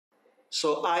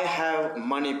So I have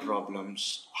money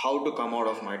problems, how to come out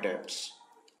of my debts.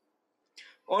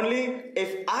 Only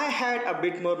if I had a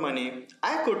bit more money,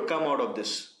 I could come out of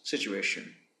this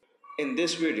situation. In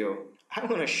this video, I'm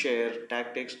going to share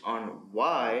tactics on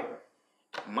why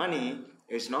money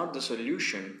is not the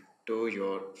solution to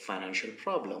your financial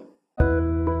problem.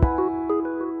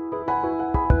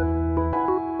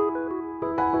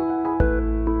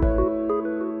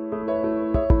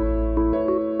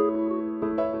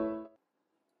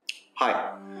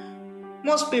 Hi.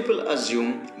 Most people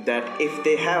assume that if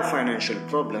they have financial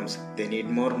problems, they need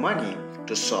more money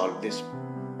to solve this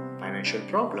financial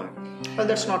problem. Well,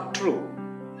 that's not true.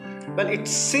 Well, it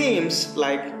seems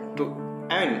like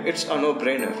and it's a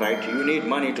no-brainer, right? You need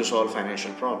money to solve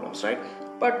financial problems, right?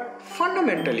 But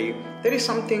fundamentally, there is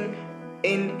something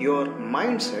in your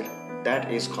mindset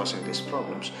that is causing these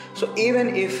problems. So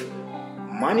even if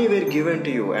money were given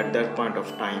to you at that point of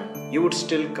time, you would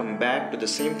still come back to the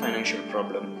same financial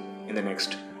problem in the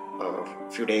next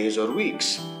few days or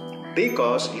weeks,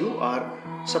 because you are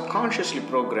subconsciously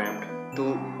programmed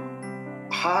to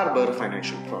harbor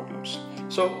financial problems.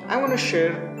 So I want to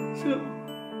share a few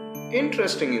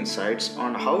interesting insights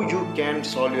on how you can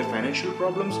solve your financial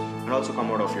problems and also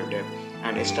come out of your debt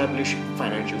and establish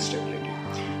financial stability.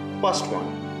 First one,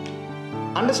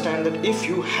 understand that if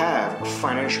you have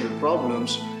financial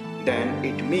problems, then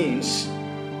it means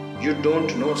you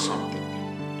don't know something.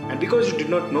 And because you did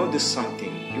not know this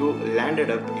something, you landed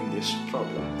up in this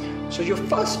problem. So your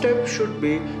first step should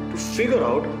be to figure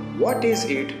out what is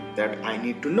it that I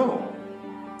need to know.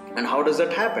 And how does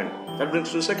that happen? That brings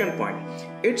to the second point.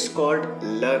 It's called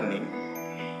learning.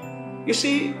 You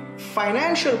see,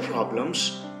 financial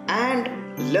problems and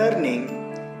learning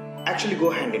actually go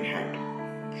hand in hand.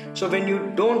 So when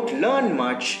you don't learn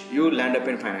much, you land up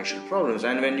in financial problems.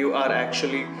 And when you are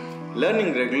actually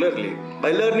learning regularly,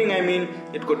 by learning I mean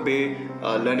it could be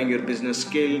learning your business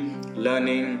skill,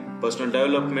 learning personal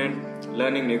development,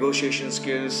 learning negotiation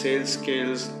skills, sales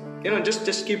skills,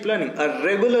 just keep learning. A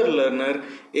regular learner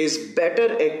is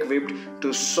better equipped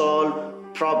to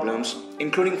solve problems,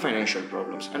 including financial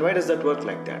problems. And why does that work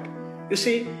like that? You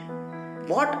see,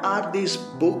 what are these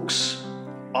books,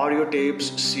 audio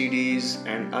tapes, CDs,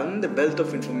 and the wealth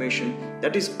of information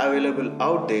that is available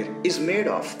out there is made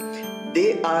of?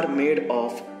 They are made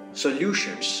of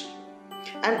solutions.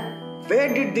 And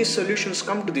where did these solutions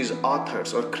come to these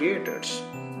authors or creators?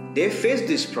 They faced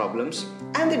these problems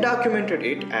and they documented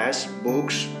it as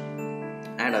books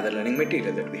and other learning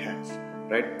material that we have,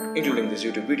 right? Including this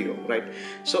YouTube video, right?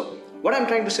 So what I'm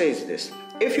trying to say is this: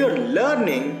 if you're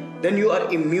learning, then you are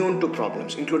immune to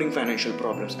problems, including financial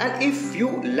problems. And if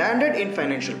you landed in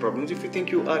financial problems, if you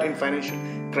think you are in financial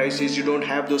crisis, you don't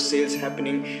have those sales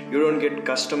happening, you don't get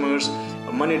customers,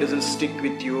 money doesn't stick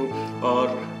with you,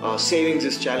 or savings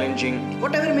is challenging,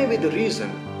 whatever may be the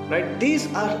reason, right?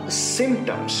 These are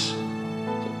symptoms.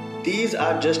 These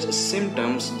are just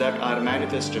symptoms that are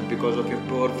manifested because of your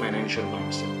poor financial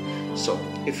mindset. So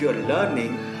if you're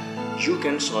learning, you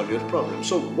can solve your problem.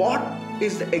 So what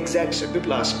is the exact step?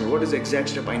 People ask me, what is the exact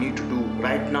step I need to do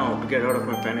right now to get out of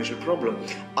my financial problem?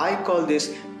 I call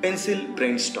this pencil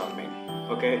brainstorming.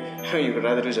 Okay, you could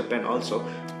rather use a pen also.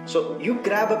 So you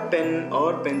grab a pen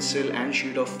or pencil and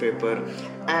sheet of paper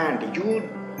and you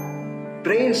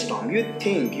brainstorm, you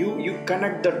think, you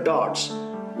connect the dots.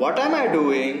 What am I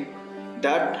doing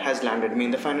that has landed me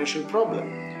in the financial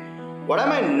problem? What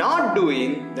am I not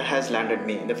doing that has landed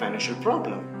me in the financial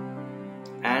problem?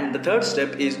 And the third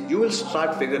step is you will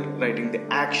start writing the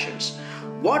actions.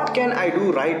 What can I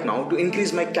do right now to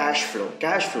increase my cash flow?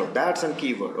 Cash flow, that's a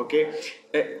keyword, okay?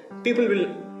 People will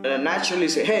naturally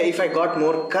say, hey, if I got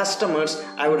more customers,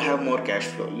 I would have more cash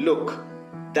flow. Look,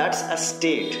 that's a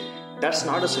state. That's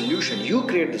not a solution. You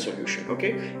create the solution,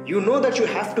 okay? You know that you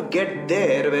have to get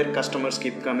there where customers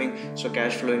keep coming, so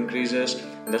cash flow increases,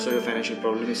 and that's why your financial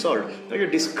problem is solved. Now you're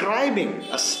describing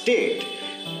a state,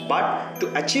 but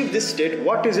to achieve this state,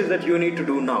 what is it that you need to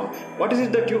do now? What is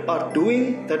it that you are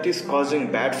doing that is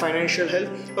causing bad financial health?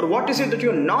 Or what is it that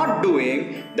you're not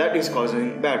doing that is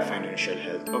causing bad financial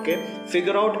health, okay?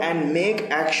 Figure out and make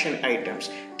action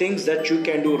items. Things that you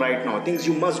can do right now, things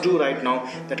you must do right now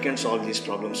that can solve these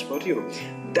problems for you.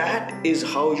 That is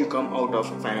how you come out of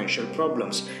financial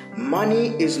problems. Money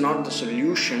is not the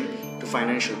solution to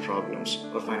financial problems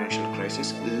or financial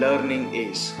crisis. Learning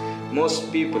is.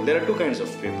 Most people, there are two kinds of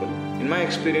people. In my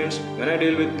experience, when I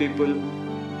deal with people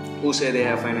who say they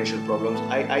have financial problems,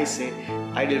 I say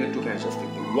I deal with two kinds of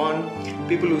people. One,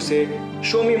 people who say,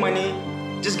 show me money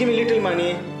just give me little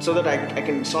money so that I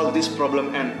can solve this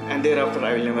problem, and thereafter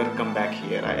I will never come back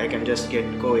here. I can just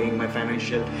get going. My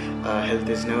financial health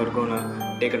is never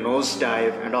gonna take a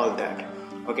nosedive and all that.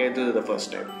 Okay, this is the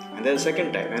first type. And there's the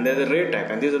second type, and there's the rare type,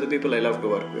 and these are the people I love to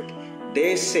work with.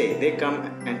 They come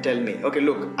and tell me, okay,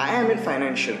 look, I am in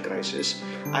financial crisis,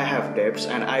 I have debts,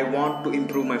 and I want to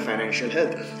improve my financial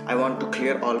health. I want to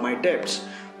clear all my debts.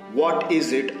 What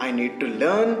is it I need to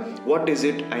learn? What is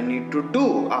it I need to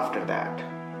do after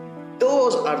that?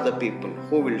 Those are the people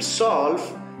who will solve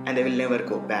and they will never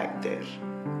go back there.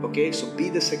 Okay, so be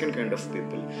the second kind of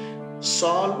people.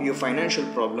 Solve your financial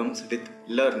problems with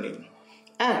learning,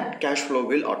 and cash flow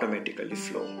will automatically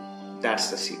flow. That's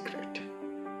the secret.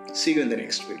 See you in the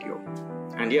next video.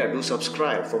 And yeah, do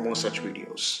subscribe for more such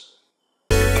videos.